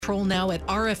Control now at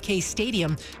RFK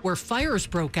Stadium, where fires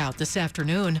broke out this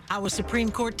afternoon. Our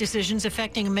Supreme Court decisions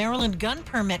affecting Maryland gun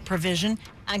permit provision.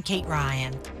 I'm Kate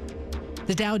Ryan.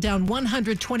 The Dow down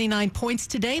 129 points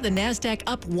today. The NASDAQ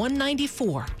up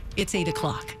 194. It's 8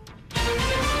 o'clock.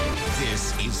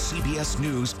 This is CBS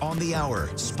News on the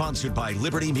Hour, sponsored by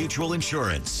Liberty Mutual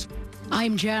Insurance.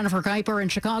 I'm Jennifer Kuiper in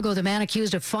Chicago. The man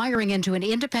accused of firing into an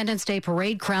Independence Day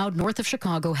parade crowd north of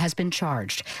Chicago has been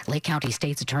charged. Lake County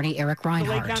State's Attorney Eric Reinhardt.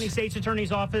 The Lake County State's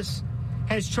Attorney's Office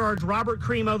has charged Robert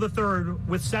Crimo III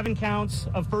with 7 counts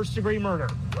of first-degree murder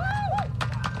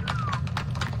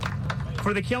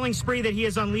for the killing spree that he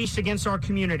has unleashed against our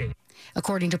community.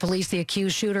 According to police, the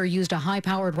accused shooter used a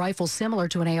high-powered rifle similar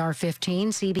to an AR-15.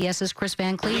 CBS's Chris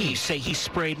Van Cleve. Police say he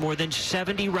sprayed more than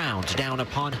 70 rounds down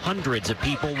upon hundreds of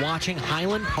people watching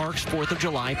Highland Park's 4th of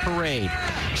July parade.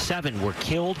 7 were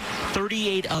killed,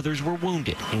 38 others were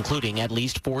wounded, including at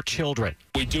least 4 children.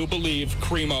 We do believe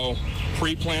Crimo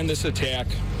pre-planned this attack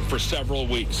for several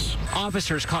weeks.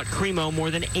 Officers caught Crimo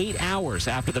more than 8 hours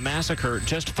after the massacre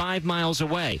just 5 miles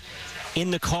away.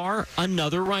 In the car,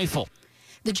 another rifle.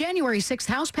 The January 6th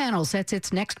House panel sets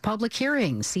its next public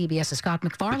hearing. CBS's Scott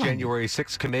McFarland. The January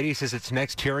 6th committee says its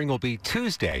next hearing will be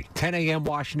Tuesday, 10 a.m.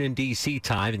 Washington, D.C.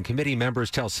 time, and committee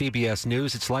members tell CBS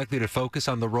News it's likely to focus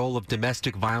on the role of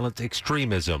domestic violent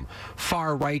extremism,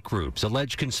 far-right groups,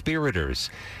 alleged conspirators.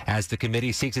 As the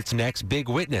committee seeks its next big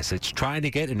witness, it's trying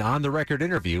to get an on-the-record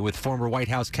interview with former White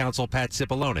House counsel Pat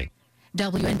Cipollone.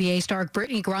 WNBA star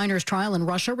Brittany Griner's trial in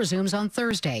Russia resumes on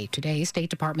Thursday. Today, State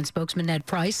Department spokesman Ned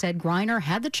Price said Griner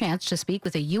had the chance to speak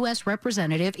with a U.S.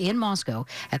 representative in Moscow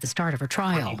at the start of her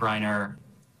trial. Brittany Griner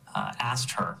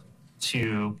asked her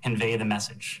to convey the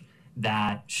message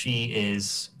that she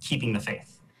is keeping the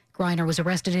faith. Griner was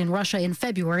arrested in Russia in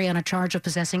February on a charge of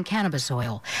possessing cannabis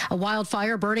oil. A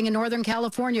wildfire burning in Northern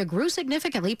California grew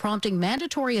significantly, prompting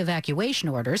mandatory evacuation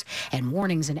orders and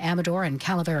warnings in Amador and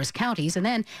Calaveras counties, and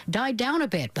then died down a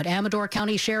bit. But Amador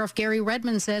County Sheriff Gary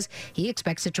Redmond says he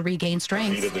expects it to regain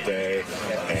strength. Heat of the day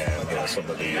and some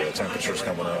of the temperatures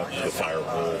coming up, the fire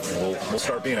will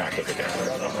start being active again.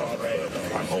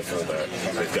 I'm hopeful that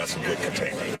they've got some good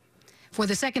containment. For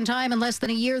the second time in less than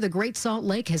a year, the Great Salt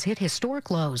Lake has hit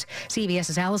historic lows.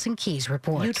 CBS's Allison Keyes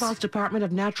reports. Utah's Department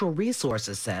of Natural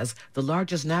Resources says the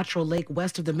largest natural lake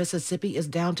west of the Mississippi is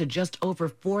down to just over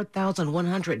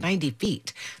 4,190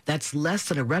 feet. That's less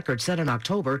than a record set in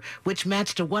October, which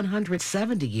matched a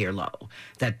 170-year low.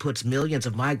 That puts millions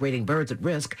of migrating birds at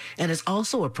risk and is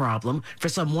also a problem for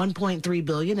some $1.3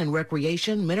 billion in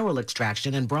recreation, mineral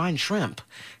extraction, and brine shrimp.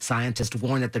 Scientists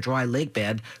warn that the dry lake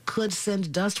bed could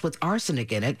send dust with arsenic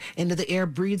in it into the air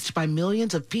breathed by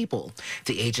millions of people.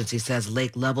 The agency says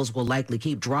lake levels will likely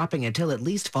keep dropping until at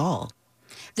least fall.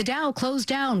 The Dow closed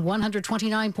down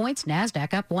 129 points,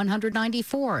 NASDAQ up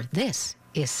 194. This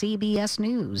is CBS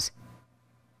News.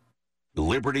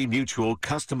 Liberty Mutual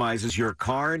customizes your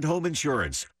car and home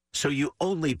insurance, so you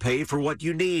only pay for what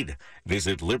you need.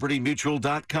 Visit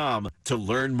libertymutual.com to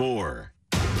learn more.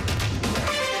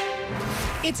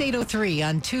 It's 8:03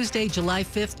 on Tuesday, July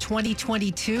 5th,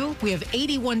 2022. We have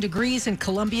 81 degrees in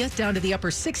Columbia, down to the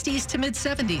upper 60s to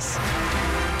mid-70s.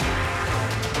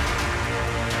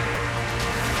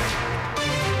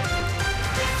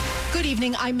 Good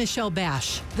evening, I'm Michelle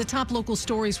Bash. The top local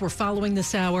stories we're following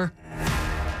this hour.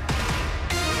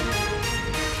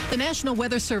 The National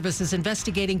Weather Service is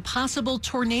investigating possible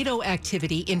tornado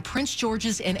activity in Prince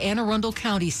George's and Anne Arundel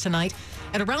counties tonight.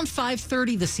 At around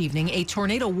 5:30 this evening, a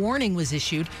tornado warning was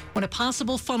issued when a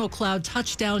possible funnel cloud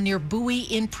touched down near Bowie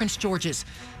in Prince George's.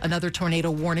 Another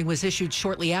tornado warning was issued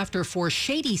shortly after for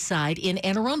Shadyside in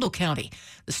Anne Arundel County.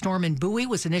 The storm in Bowie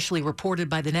was initially reported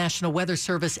by the National Weather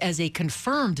Service as a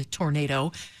confirmed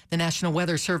tornado. The National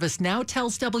Weather Service now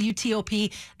tells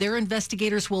WTOP their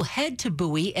investigators will head to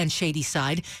Bowie and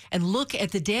Shadyside and look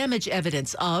at the damage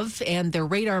evidence of and their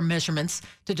radar measurements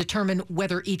to determine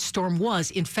whether each storm was,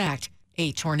 in fact,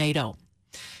 a tornado.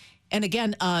 And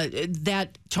again,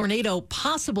 that tornado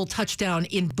possible touchdown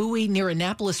in Bowie near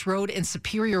Annapolis Road and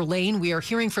Superior Lane. We are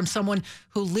hearing from someone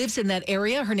who lives in that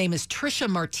area. Her name is Tricia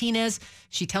Martinez.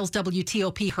 She tells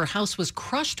WTOP her house was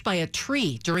crushed by a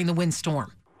tree during the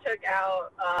windstorm. Took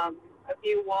out a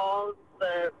few walls.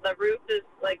 The roof is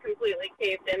like completely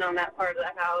caved in on that part of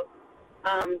the house.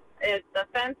 The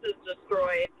fence is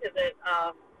destroyed because it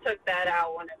took that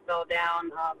out when it fell down.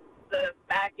 The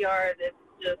backyard is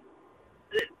just,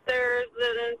 there's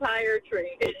an entire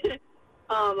tree.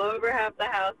 over half the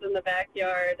house in the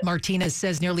backyard. Martinez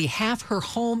says nearly half her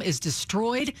home is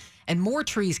destroyed, and more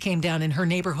trees came down in her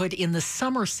neighborhood in the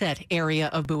Somerset area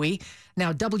of Bowie.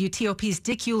 Now, WTOP's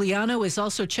Dick Uliano is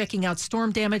also checking out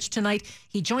storm damage tonight.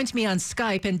 He joins me on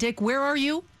Skype. And Dick, where are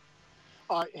you?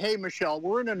 Hey, Michelle,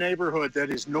 we're in a neighborhood that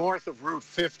is north of Route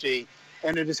 50,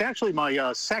 and it is actually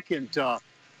my second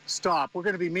stop. We're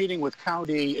going to be meeting with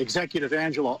County Executive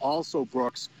Angela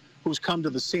Alsobrooks, who's come to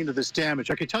the scene of this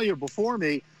damage. I can tell you before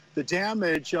me, the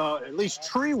damage, at least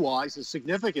tree-wise, is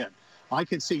significant. I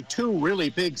can see two really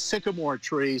big sycamore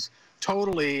trees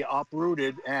totally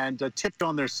uprooted and tipped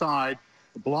on their side,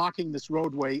 blocking this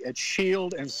roadway at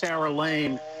Shield and Sarah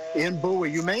Lane in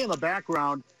Bowie. You may in the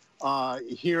background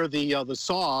hear the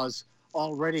saws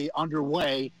already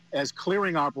underway as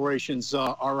clearing operations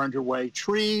are underway.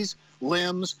 Trees,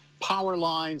 limbs, power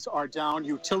lines are down.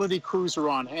 Utility crews are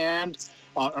on hand.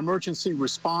 Emergency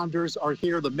responders are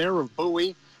here. The mayor of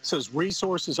Bowie says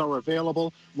resources are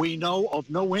available. We know of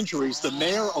no injuries. The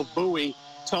mayor of Bowie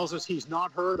tells us he's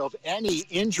not heard of any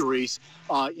injuries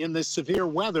in this severe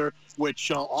weather, which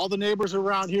all the neighbors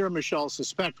around here, Michelle,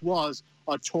 suspect was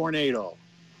a tornado.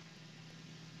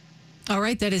 All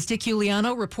right, that is Dick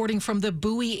Uliano reporting from the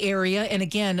Bowie area. And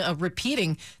again,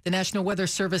 repeating the National Weather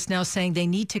Service now saying they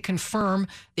need to confirm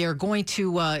they are going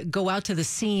to go out to the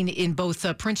scene in both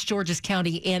Prince George's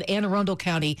County and Anne Arundel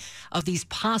County of these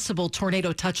possible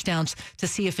tornado touchdowns to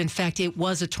see if, in fact, it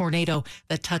was a tornado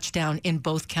that touched down in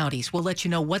both counties. We'll let you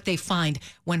know what they find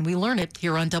when we learn it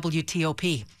here on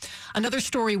WTOP. Another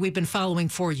story we've been following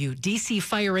for you. DC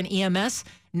Fire and EMS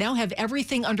now have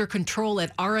everything under control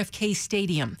at RFK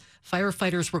Stadium.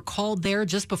 Firefighters were called there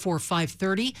just before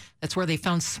 5:30. That's where they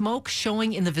found smoke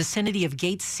showing in the vicinity of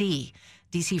Gate C.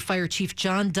 DC Fire Chief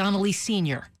John Donnelly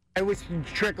Sr. It was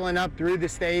trickling up through the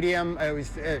stadium. It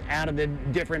was out of the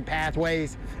different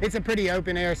pathways. It's a pretty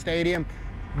open-air stadium.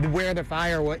 Where the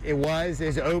fire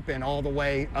is open all the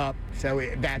way up, so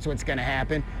that's what's going to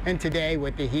happen. And today,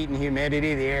 with the heat and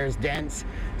humidity, the air is dense,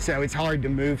 so it's hard to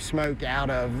move smoke out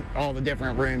of all the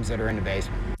different rooms that are in the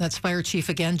basement. That's Fire Chief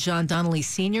again, John Donnelly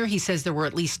Sr. He says there were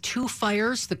at least 2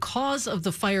 fires. The cause of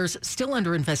the fires still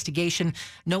under investigation.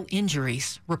 No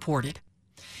injuries reported.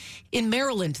 In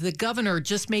Maryland, the governor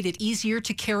just made it easier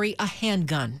to carry a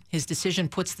handgun. His decision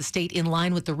puts the state in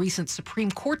line with the recent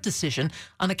Supreme Court decision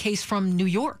on a case from New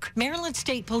York. Maryland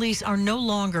State Police are no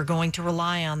longer going to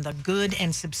rely on the good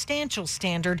and substantial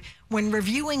standard when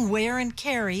reviewing wear and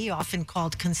carry, often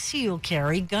called concealed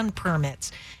carry, gun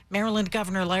permits. Maryland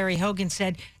Governor Larry Hogan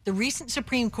said the recent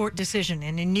Supreme Court decision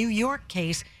in a New York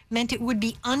case meant it would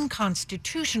be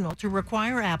unconstitutional to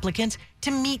require applicants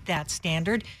to meet that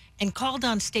standard, and called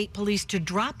on state police to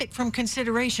drop it from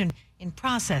consideration in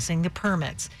processing the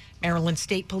permits. Maryland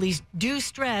State Police do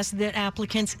stress that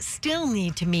applicants still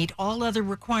need to meet all other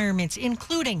requirements,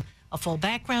 including a full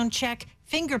background check,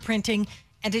 fingerprinting,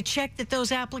 and a check that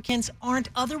those applicants aren't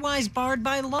otherwise barred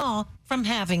by law from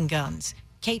having guns.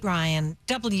 Kate Ryan,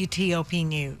 WTOP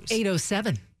News.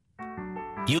 8:07.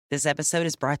 This episode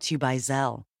is brought to you by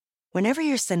Zelle. Whenever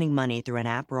you're sending money through an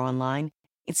app or online,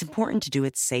 it's important to do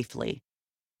it safely.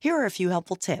 Here are a few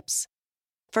helpful tips.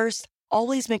 First,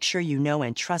 always make sure you know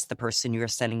and trust the person you are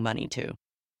sending money to.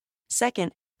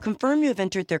 Second, confirm you have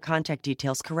entered their contact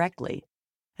details correctly.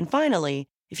 And finally,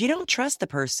 if you don't trust the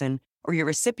person or your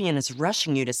recipient is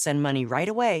rushing you to send money right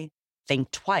away, think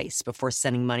twice before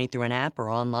sending money through an app or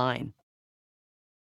online.